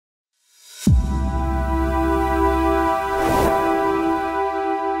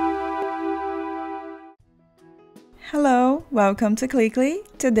welcome to Clickly.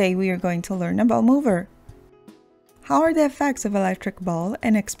 Today we are going to learn about mover. How are the effects of electric ball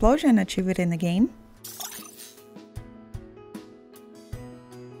and explosion achieved in the game?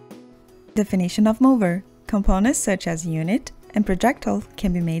 Definition of mover. Components such as unit and projectile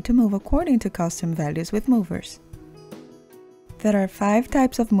can be made to move according to custom values with movers. There are 5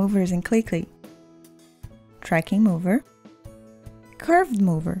 types of movers in Clickly: tracking mover, curved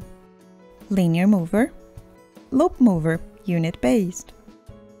mover, linear mover, loop mover, unit-based,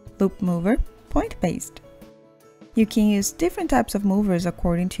 loop mover, point-based. You can use different types of movers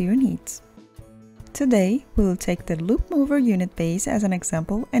according to your needs. Today, we will take the loop mover unit-based as an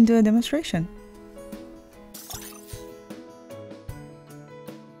example and do a demonstration.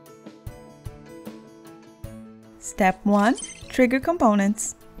 Step 1. Trigger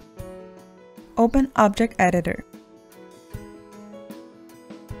components. Open Object Editor.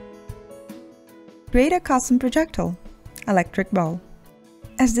 Create a custom projectile, electric ball,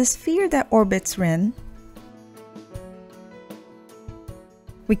 as the sphere that orbits Ren.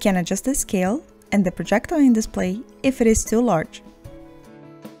 We can adjust the scale and the projectile in display if it is too large.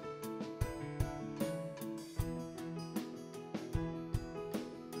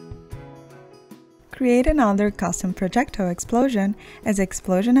 Create another custom projectile explosion as the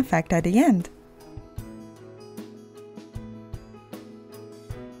explosion effect at the end.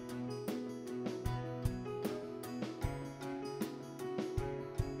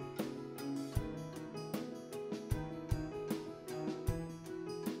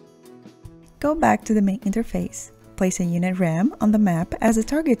 Go back to the main interface. Place a unit RAM on the map as a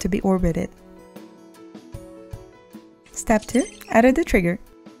target to be orbited. Step 2. Edit the trigger.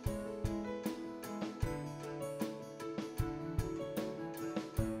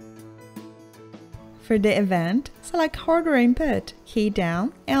 For the event, select hardware input, key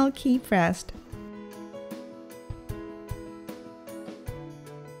down, L key pressed.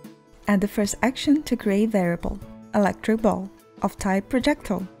 Add the first action to create variable, electric ball, of type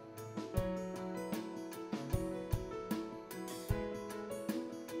projectile.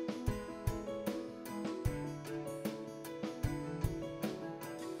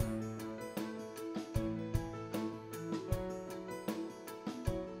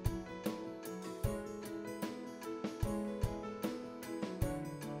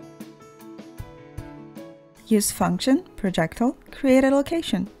 Use function, projectile, create a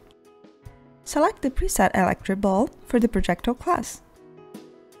location. Select the preset electric ball for the projectile class.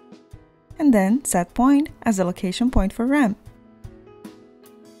 And then set point as the location point for RAM.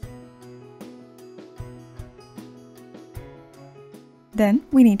 Then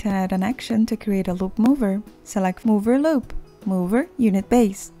we need to add an action to create a loop mover. Select mover loop, mover unit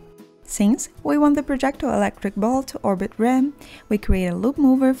base. Since we want the projectile electric ball to orbit RAM, we create a loop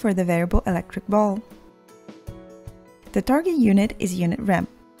mover for the variable electric ball. The target unit is unit RAM.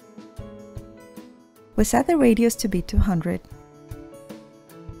 We set the radius to be 200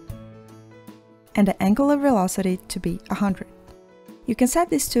 and the angular velocity to be 100. You can set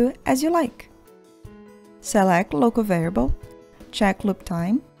these two as you like. Select local variable, check loop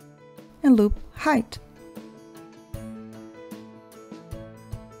time, and loop height.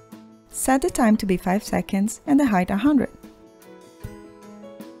 Set the time to be 5 seconds and the height 100.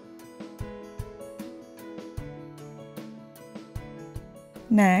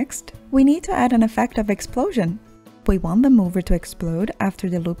 Next, we need to add an effect of explosion. We want the mover to explode after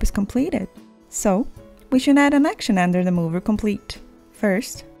the loop is completed. So, we should add an action under the mover complete.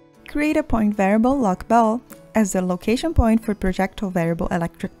 First, create a point variable lock ball as the location point for projectile variable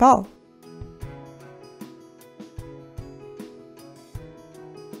electric ball.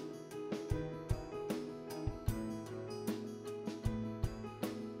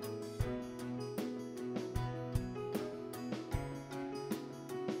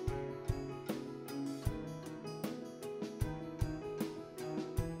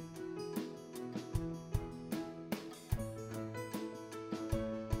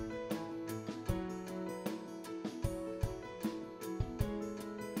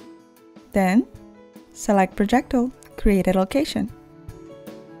 Then, select projectile, create a location.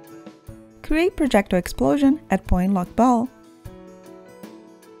 Create projectile explosion at point lock ball.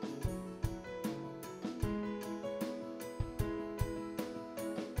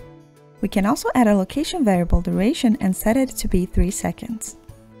 We can also add a location variable duration and set it to be 3 seconds.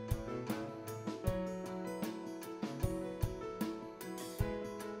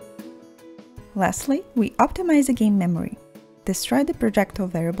 Lastly, we optimize the game memory. Destroy the projectile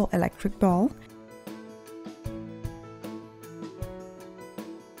variable electric ball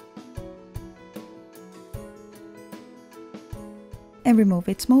and remove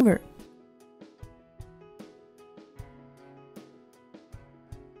its mover.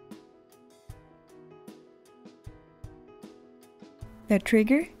 The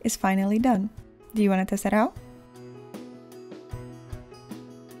trigger is finally done. Do you want to test it out?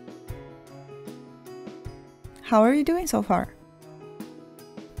 How are you doing so far?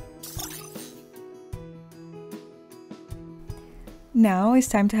 Now it's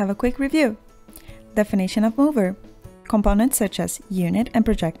time to have a quick review. Definition of mover. Components such as unit and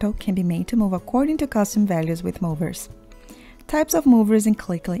projectile can be made to move according to custom values with movers. Types of movers in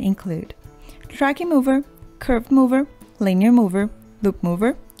Clickley include tracking mover, curved mover, linear mover, loop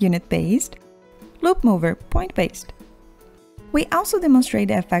mover, unit-based, loop mover, point-based. We also demonstrate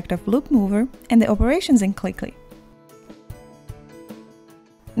the effect of loop mover and the operations in Clickley.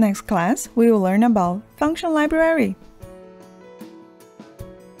 Next class, we will learn about function library.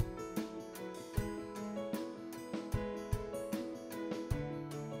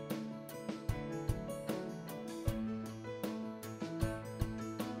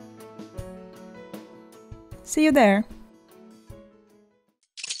 See you there!